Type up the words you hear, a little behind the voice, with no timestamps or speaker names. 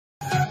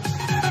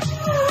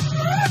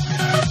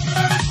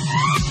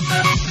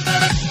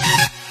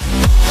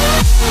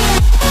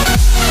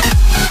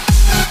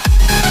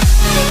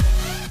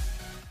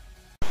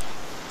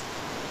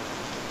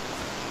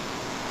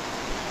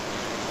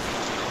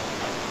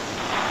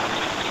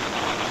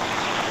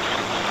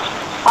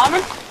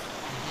Armin?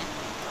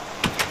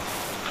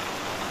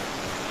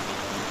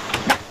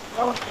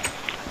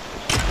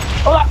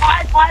 Oh,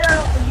 I don't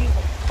know what to use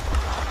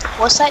it.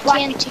 What's that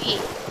TNT?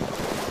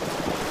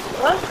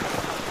 What?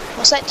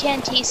 What's that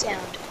TNT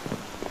sound?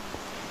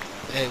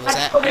 Hey, was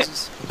that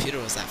whose computer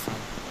was that from?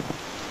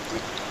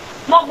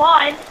 Not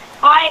mine.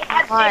 I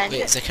had Mine.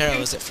 Wait, Zakara,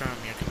 was it from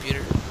your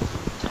computer?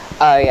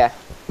 Oh, yeah.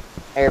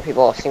 I hear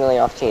people singling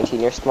off TNT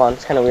near spawn.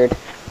 It's kind of weird.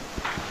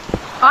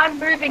 I'm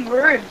moving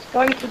rooms,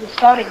 going to the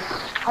study.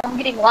 I'm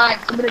getting live,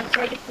 so I'm going to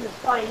take it to the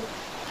study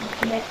and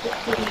connect it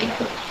to the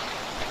internet.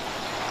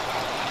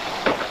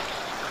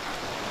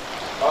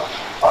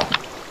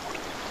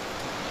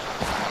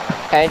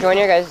 Can I join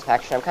your guys'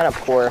 faction? I'm kind of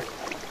poor.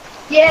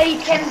 Yeah, you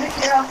can,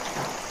 Zakara.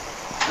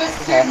 But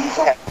Okay.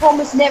 you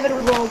promise never to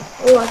roll.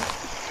 Or,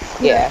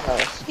 Yeah.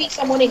 Nice. speak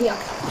someone in here.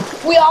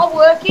 We are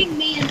working,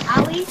 me and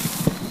Ali.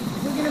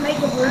 We're going to make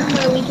a room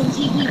where we can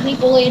TP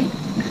people in,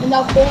 and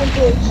they'll fall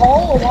into a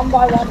hole, a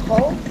one-by-one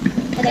hole,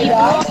 and they You blew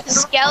die. up the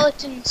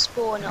skeleton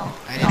spawner.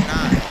 I did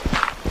not.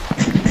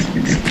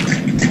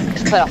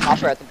 Just put a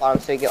hopper at the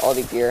bottom so you get all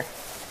the gear.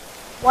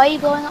 Why are you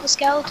blowing up the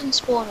skeleton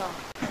spawner?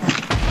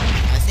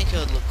 I think it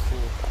would look cool.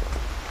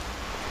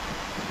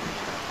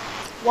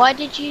 Why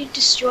did you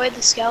destroy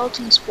the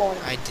skeleton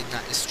spawner? I did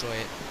not destroy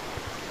it.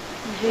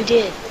 Who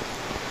did?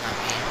 Not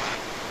me.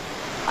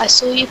 I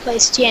saw you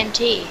place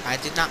TNT. I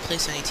did not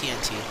place any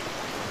TNT.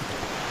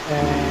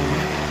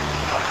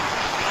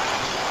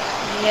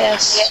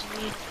 Yes,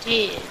 you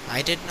did.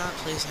 I did not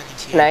place any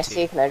TNT. Can I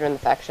see? Can I join the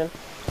faction?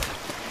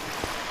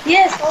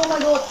 Yes, oh my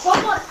god,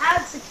 someone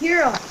add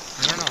Sakura.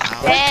 I don't know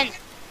how. Ben,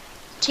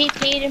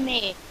 TP to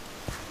me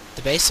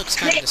The base looks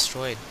kind of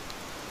destroyed.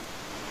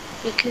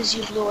 because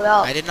you blew it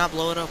up. I did not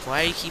blow it up.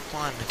 Why do you keep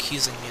on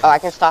accusing me Oh, of I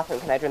can stop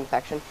him. Can I join the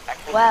faction?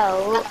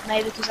 Well,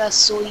 maybe because I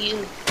saw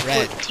you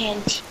red? put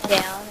TNT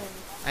down.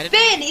 I didn't.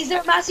 Ben, is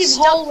there a massive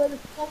Stop. hole where the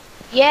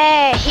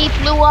Yeah, he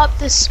blew up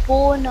the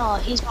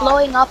spawner. He's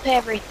blowing up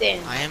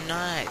everything. I am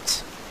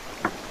not.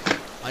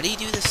 Why do you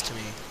do this to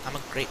me? I'm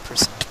a great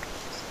person.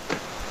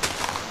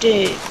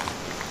 Dude,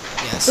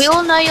 Yes. we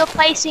all know you're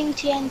placing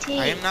TNT.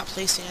 I am not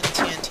placing any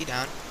TNT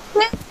down.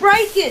 Let's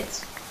break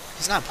it!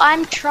 He's not.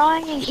 I'm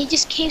trying. He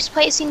just keeps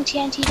placing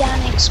TNT down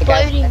and Hey, guys,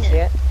 exploding can I see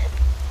it. it?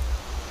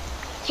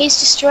 He's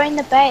destroying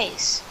the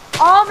base.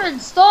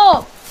 Armin,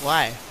 stop!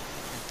 Why?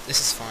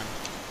 This is fun.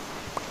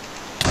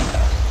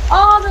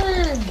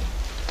 Armin!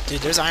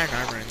 Dude, there's iron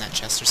armor in that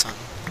chest or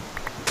something.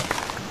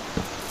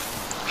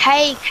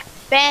 Hey,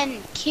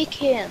 Ben, kick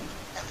him.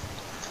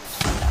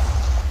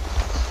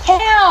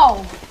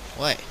 How?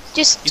 What?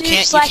 Just You do can't.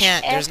 You slash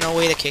can't. F. There's no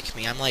way to kick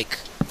me. I'm like.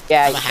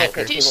 Yeah, I'm you a can't hacker.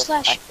 kick Do people.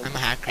 slash I'm a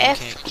hacker.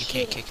 F You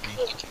can't kick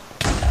me. kick.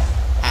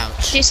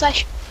 Ouch. Do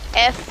slash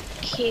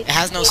F kick. It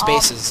has no the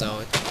spaces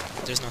though.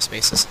 There's no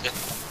spaces. arm.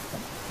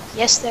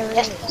 Yes, there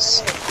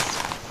is.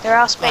 There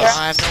are Oh, spaces.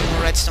 I have no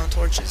more redstone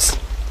torches.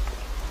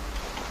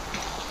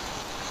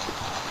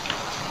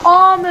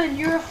 Armin,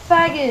 you're a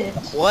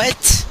faggot. What?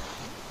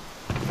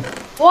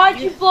 Why'd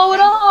you blow it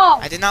up?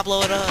 I did not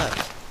blow it up.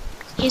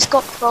 He's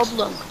got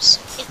problems.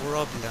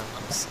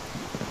 Problems.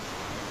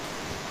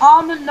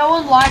 Armin, no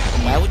one likes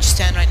Why you. would you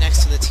stand right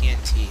next to the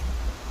TNT?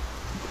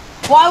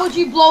 Why would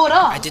you blow it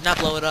up? I did not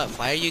blow it up.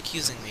 Why are you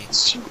accusing me?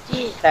 Yes, you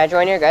did. Can I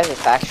join your guys'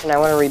 faction? I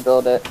want to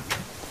rebuild it.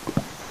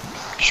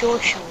 Sure.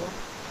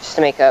 Just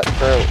to make up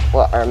for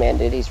what our man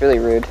did. He's really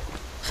rude.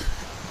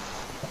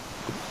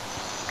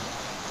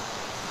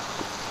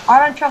 I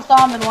don't trust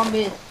Armin one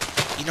bit.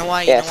 You know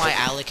why? Yes. You know why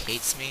Alec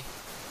hates me?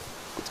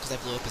 It's because I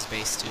blew up his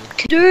base too.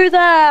 Do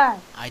that!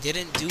 I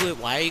didn't do it.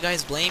 Why are you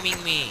guys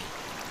blaming me?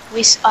 I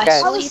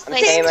Guys, saw you I'm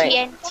place saying, like-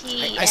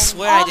 TNT. I and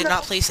swear I did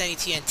not place any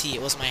TNT.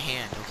 It was my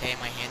hand. Okay,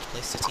 my hand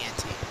placed the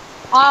TNT.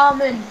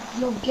 Armin,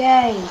 you're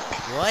gay.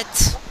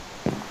 What?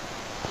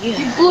 you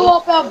You blew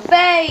up our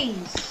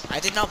base! I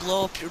did not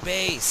blow up your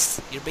base.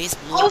 Your base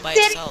blew Oh, up by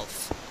did-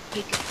 itself.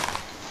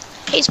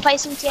 He's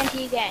placing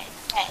TNT again.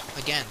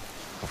 Again.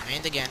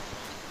 And again.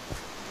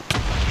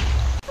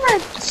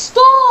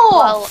 Stop!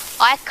 Well,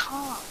 I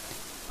can't.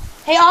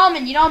 Hey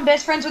Armin, you know I'm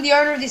best friends with the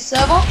owner of this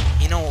server?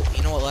 You know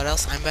what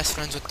else? I'm best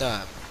friends with the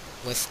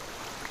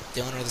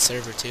owner of the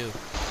server too.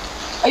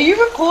 Are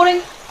you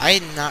recording? I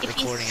am not If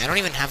he's- recording. I don't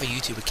even have a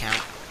YouTube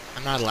account.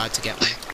 I'm not allowed to get one.